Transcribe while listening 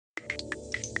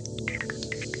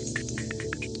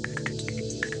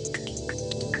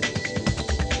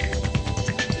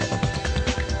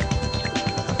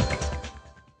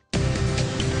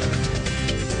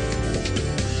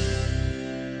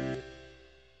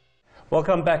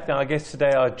Welcome back. Now, our guests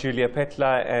today are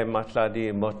Petla and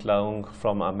Mmatlali Motloung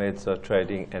from Amedzo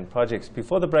Trading and Projects.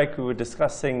 Before the break, we were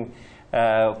discussing,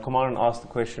 Kumaran asked the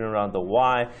question around the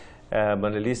why.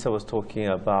 Monalisa was talking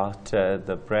about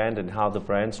the brand and how the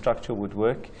brand structure would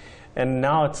work. And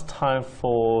now it's time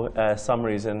for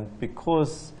summaries. And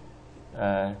because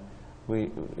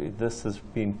this has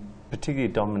been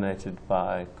particularly dominated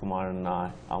by Kumaran and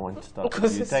I want to start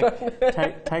with you.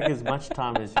 Take as much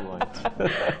time as you want.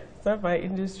 It's not my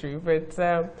industry, but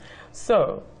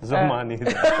so mine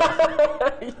either.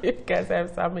 you guys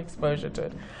have some exposure to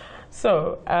it.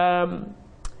 So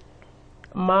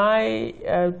my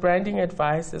branding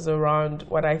advice is around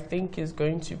what I think is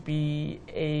going to be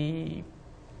a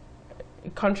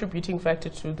contributing factor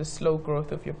to the slow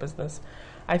growth of your business.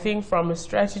 I think from a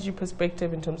strategy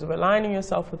perspective, in terms of aligning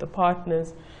yourself with the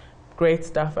partners, great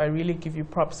stuff. I really give you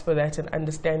props for that and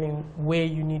understanding where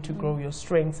you need to grow your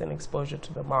strengths and exposure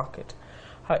to the market.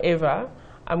 However,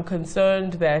 I'm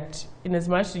concerned that in as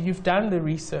much as you've done the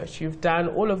research, you've done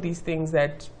all of these things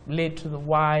that led to the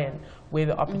why and where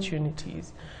the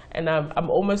opportunities. And I'm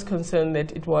almost concerned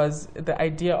that it was the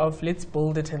idea of let's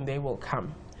build it and they will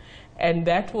come. And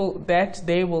that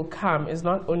they will come is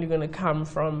not only going to come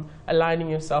from aligning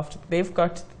yourself to, they've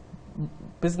got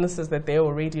businesses that they're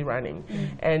already running.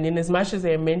 And in as much as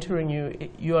they're mentoring you,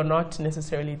 you are not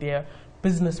necessarily their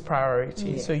business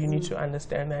priority. Yes. So you need to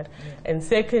understand that. Yeah. And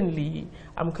secondly,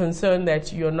 I'm concerned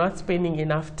that you're not spending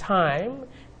enough time.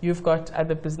 You've got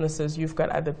other businesses,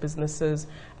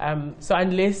 so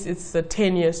unless it's a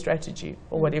 10-year strategy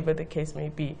or whatever the case may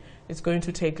be, it's going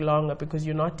to take longer because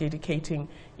you're not dedicating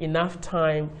enough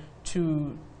time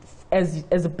to, as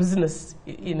a business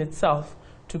in itself,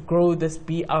 to grow this,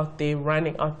 be out there,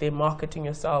 running out there, marketing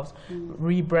yourselves,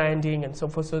 rebranding and so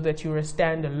forth, so that you're a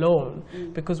standalone.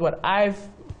 Because what I've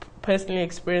personally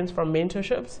experienced from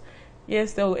mentorships,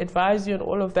 yes, they'll advise you on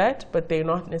all of that, but they're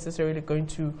not necessarily going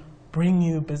to bring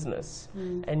you business.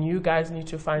 And you guys need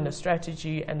to find a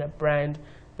strategy and a brand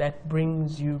that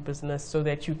brings you business so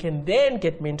that you can then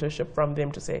get mentorship from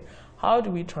them to say, how do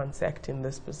we transact in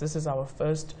this business? This is our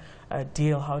first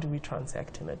deal. How do we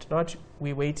transact in it? Not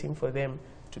we're waiting for them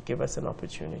to give us an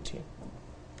opportunity.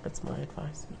 That's my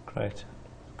advice. Great.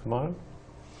 Kumaran?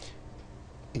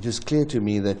 It was clear to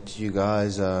me that you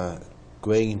guys are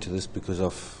going into this because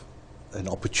of an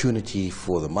opportunity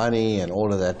for the money and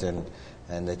all of that, and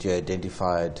that you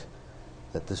identified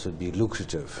that this would be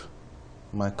lucrative.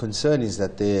 My concern is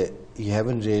that you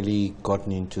haven't really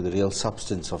gotten into the real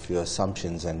substance of your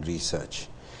assumptions and research.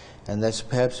 And that's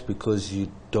perhaps because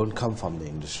you don't come from the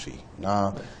industry.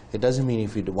 Now, it doesn't mean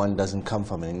if one doesn't come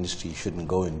from an industry, you shouldn't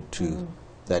go into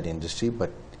that industry,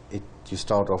 but you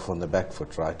start off on the back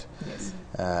foot, right? Yes.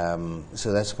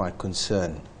 So that's my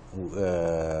concern.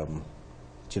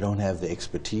 You don't have the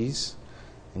expertise,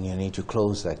 and you need to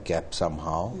close that gap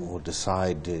somehow, or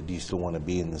decide, do you still want to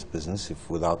be in this business? If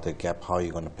without that gap, how are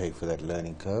you going to pay for that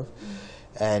learning curve?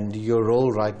 And your role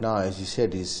right now, as you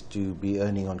said, is to be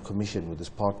earning on commission with this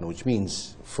partner, which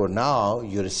means for now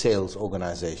you're a sales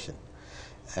organization,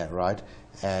 right?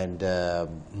 And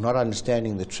not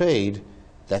understanding the trade,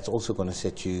 that's also going to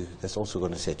set you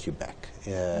back.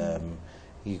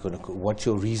 What's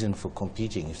your reason for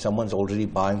competing? If someone's already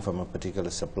buying from a particular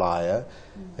supplier,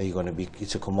 are you going to be?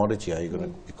 It's a commodity. Are you going to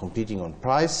be competing on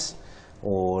price?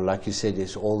 Or, like you said,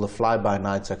 it's all the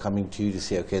fly-by-nights are coming to you to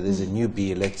say, okay, there's a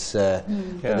newbie, let's let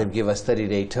them give us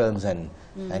 30-day terms and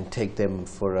take them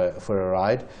for a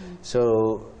ride.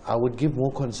 So I would give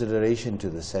more consideration to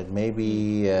this, and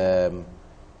maybe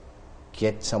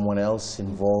get someone else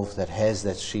involved that has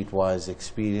that streetwise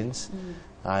experience.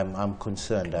 I'm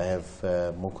concerned. I have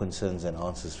more concerns than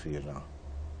answers for you now.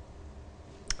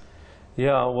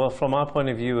 Yeah, well, from our point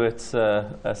of view, it's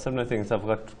similar things. I've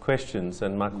got questions,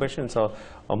 and my questions are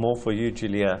more for you,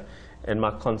 Julia. And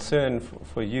my concern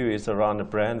for you is around a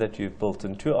brand that you've built.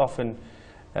 And too often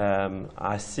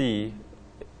I see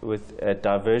with a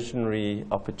diversionary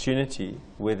opportunity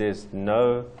where there's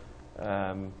no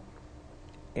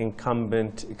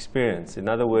incumbent experience. In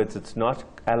other words, it's not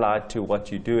allied to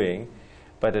what you're doing,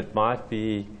 but it might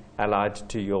be allied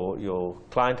to your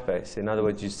client base. In other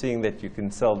words, you're seeing that you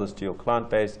can sell this to your client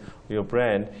base or your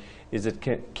brand, is it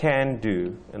can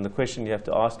do. And the question you have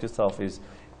to ask yourself is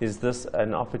this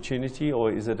an opportunity,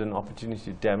 or is it an opportunity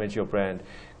to damage your brand?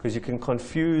 Because you can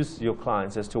confuse your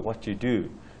clients as to what you do.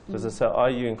 Because they say,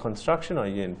 are you in construction? Are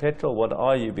you in petrol? What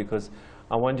are you? Because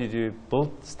I want you to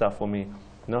build stuff for me,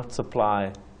 not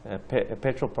supply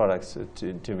petrol products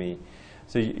to me.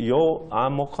 So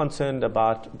I'm more concerned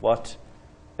about what.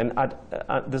 And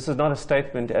this is not a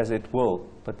statement as it will,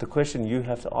 but the question you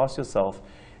have to ask yourself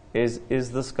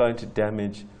is this going to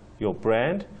damage your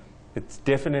brand? It's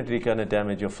definitely going to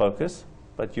damage your focus,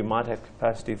 but you might have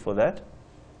capacity for that.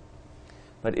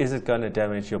 But is it going to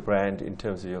damage your brand in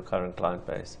terms of your current client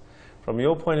base? From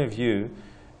your point of view,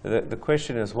 the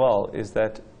question as well is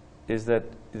that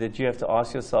you have to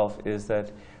ask yourself is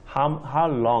that how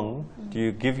long do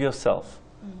you give yourself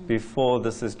before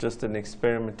this is just an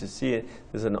experiment to see it,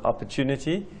 there's an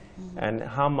opportunity, and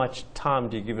how much time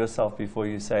do you give yourself before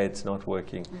you say it's not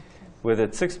working? Okay. Whether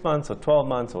it's 6 months or 12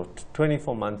 months or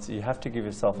 24 months, you have to give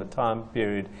yourself a time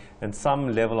period and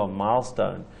some level of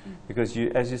milestone, because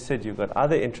you, as you said, you've got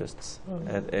other interests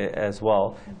as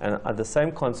well, and the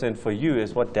same concern for you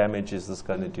is what damage is this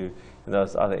going to do in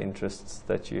those other interests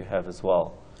that you have as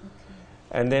well. Okay.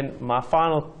 And then my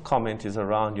final comment is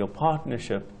around your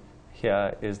partnership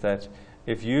here, is that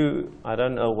if you, I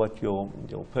don't know what your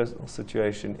personal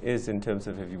situation is in terms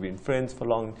of, have you been friends for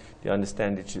long, do you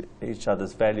understand each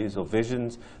other's values or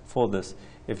visions for this?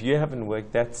 If you haven't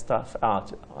worked that stuff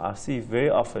out, I see very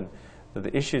often that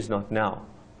the issue is not now,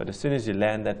 but as soon as you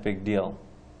land that big deal,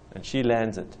 and she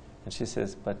lands it, and she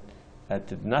says, but that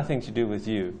did nothing to do with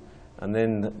you, and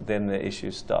then the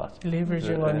issues start.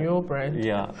 Leveraging on your brand.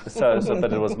 Yeah,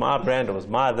 but it was my brand, it was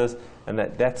my this, and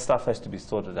that stuff has to be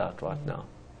sorted out right now.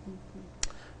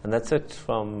 And that's it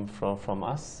from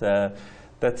us.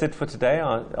 That's it for today.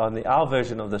 On our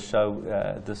version of the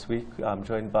show this week, I'm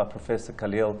joined by Professor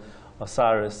Khalil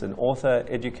Osiris, an author,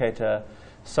 educator,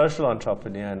 social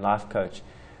entrepreneur, and life coach.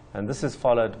 And this is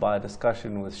followed by a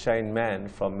discussion with Shane Mann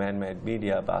from Man-Made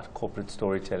Media about corporate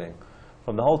storytelling.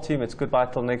 From the whole team, it's goodbye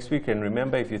till next week. And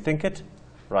remember, if you think it,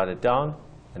 write it down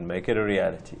and make it a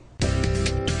reality.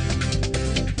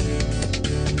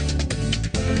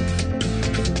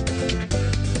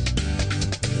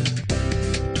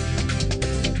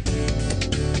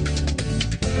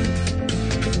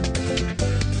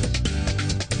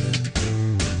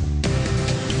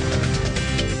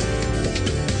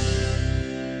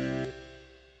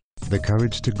 The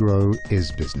Courage to Grow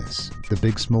is Business, the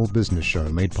big small business show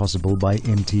made possible by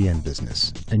MTN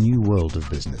Business, a new world of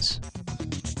business.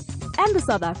 And the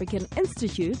South African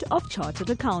Institute of Chartered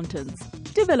Accountants,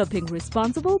 developing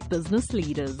responsible business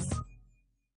leaders.